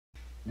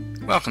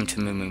Welcome to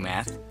Moo Moo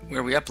Math,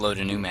 where we upload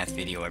a new math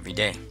video every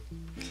day.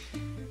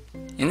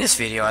 In this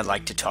video, I'd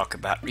like to talk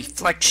about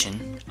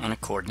reflection on a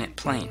coordinate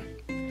plane.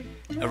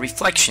 A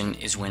reflection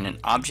is when an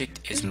object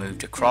is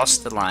moved across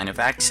the line of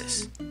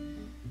axis.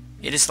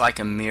 It is like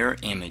a mirror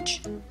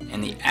image,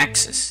 and the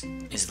axis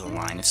is the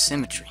line of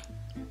symmetry.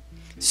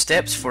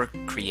 Steps for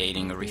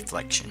creating a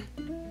reflection.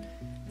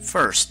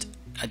 First,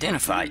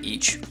 identify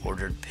each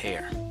ordered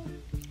pair.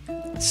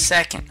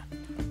 Second,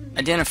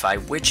 identify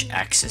which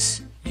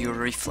axis you are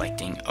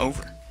reflecting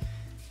over.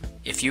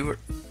 If you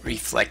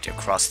reflect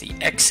across the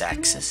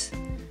x-axis,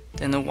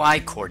 then the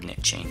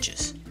y-coordinate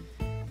changes.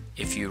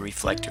 If you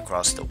reflect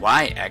across the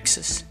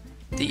y-axis,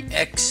 the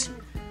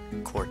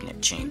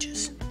x-coordinate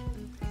changes.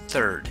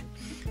 Third,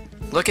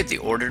 look at the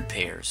ordered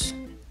pairs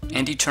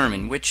and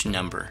determine which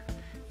number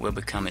will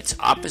become its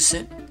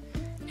opposite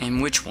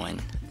and which one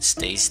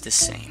stays the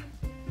same.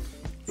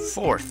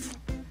 Fourth,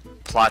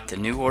 plot the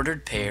new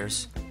ordered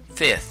pairs.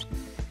 Fifth,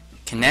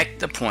 connect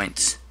the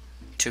points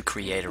to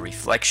create a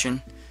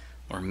reflection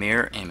or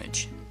mirror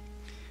image.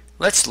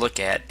 Let's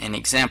look at an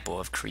example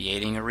of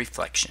creating a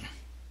reflection.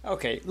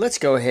 Okay, let's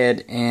go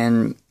ahead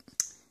and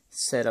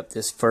set up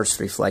this first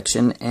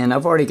reflection, and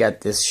I've already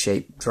got this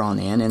shape drawn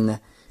in, and the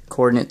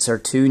coordinates are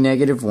 2,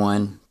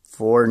 -1,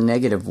 4,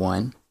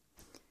 -1,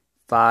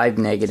 5,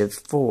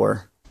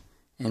 -4,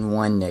 and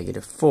 1,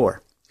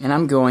 -4. And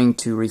I'm going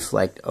to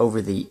reflect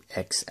over the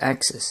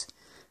x-axis.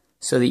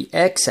 So the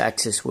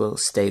x-axis will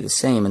stay the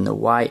same and the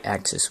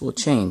y-axis will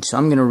change. So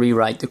I'm going to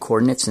rewrite the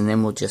coordinates and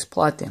then we'll just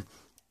plot them.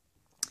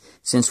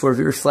 Since we're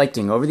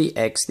reflecting over the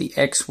x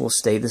will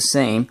stay the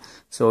same.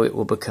 So it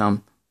will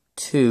become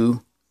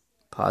 2,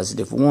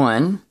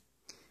 +1,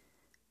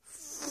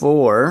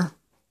 4,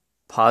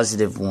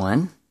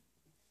 +1,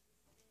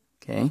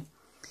 okay,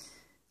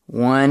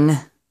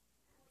 1,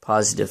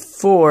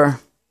 +4,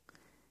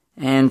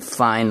 and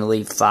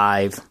finally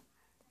 5,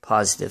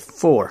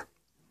 +4.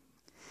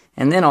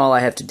 And then all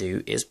I have to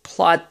do is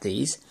plot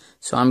these.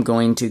 So I'm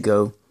going to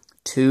go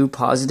 2,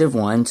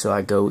 +1. So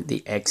I go,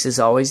 the x is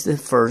always the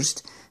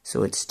first.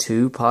 So it's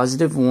 2,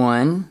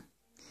 +1.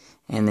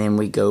 And then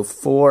we go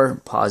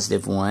 4,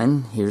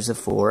 +1. Here's a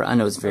 4. I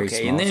know it's very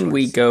small. And then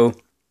we go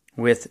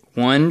with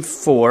 1,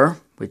 4,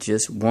 which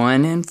is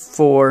 1 and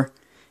 4,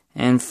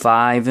 and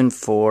 5 and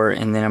 4.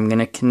 And then I'm going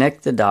to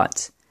connect the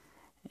dots.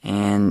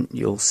 And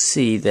you'll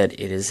see that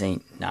it is a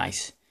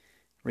nice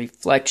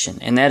reflection,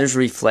 and that is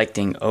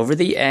reflecting over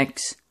the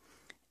x.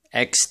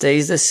 X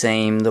stays the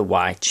same, the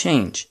y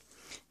change.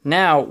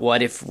 Now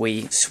what if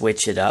we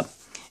switch it up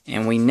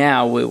and we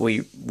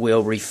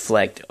will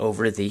reflect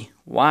over the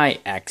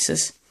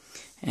y-axis?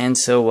 And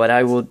so what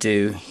I will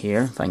do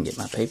here, if I can get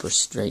my paper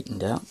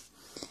straightened out,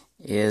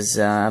 is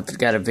I've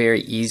got a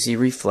very easy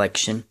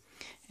reflection,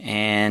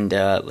 and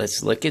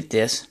let's look at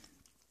this.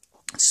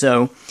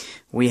 So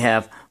we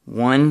have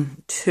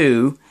 1,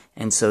 2,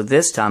 and so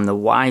this time the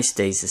y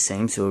stays the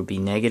same, so it would be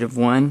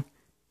 -1,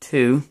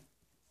 2,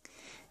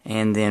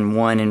 and then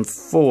 1 and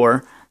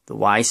 4, the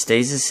y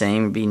stays the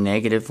same, it would be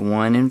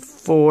 -1 and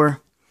 4,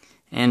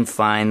 and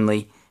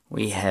finally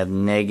we have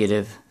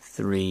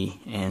 -3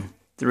 and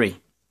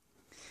 3.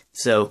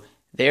 So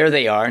there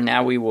they are.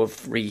 Now we will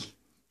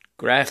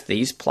graph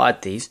these,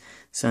 plot these.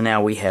 So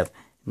now we have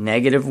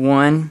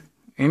 -1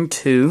 and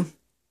 2,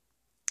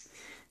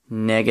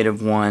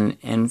 -1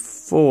 and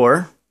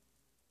 4,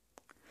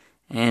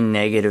 and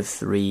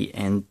 -3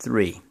 and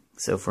 3.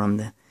 So from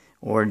the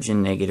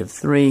origin,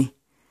 -3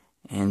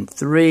 and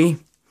 3,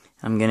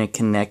 I'm going to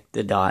connect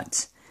the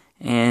dots,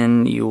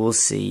 and you will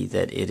see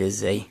that it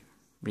is a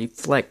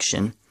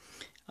reflection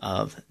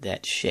of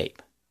that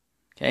shape.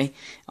 Okay?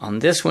 On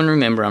this one,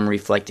 remember, I'm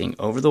reflecting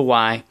over the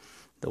y.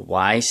 The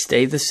y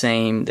stay the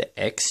same, the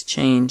x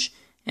change,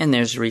 and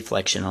there's a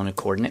reflection on a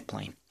coordinate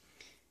plane.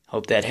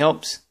 Hope that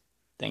helps.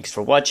 Thanks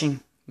for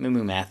watching. Moo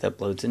Moo Math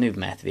uploads a new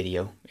math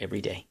video every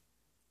day.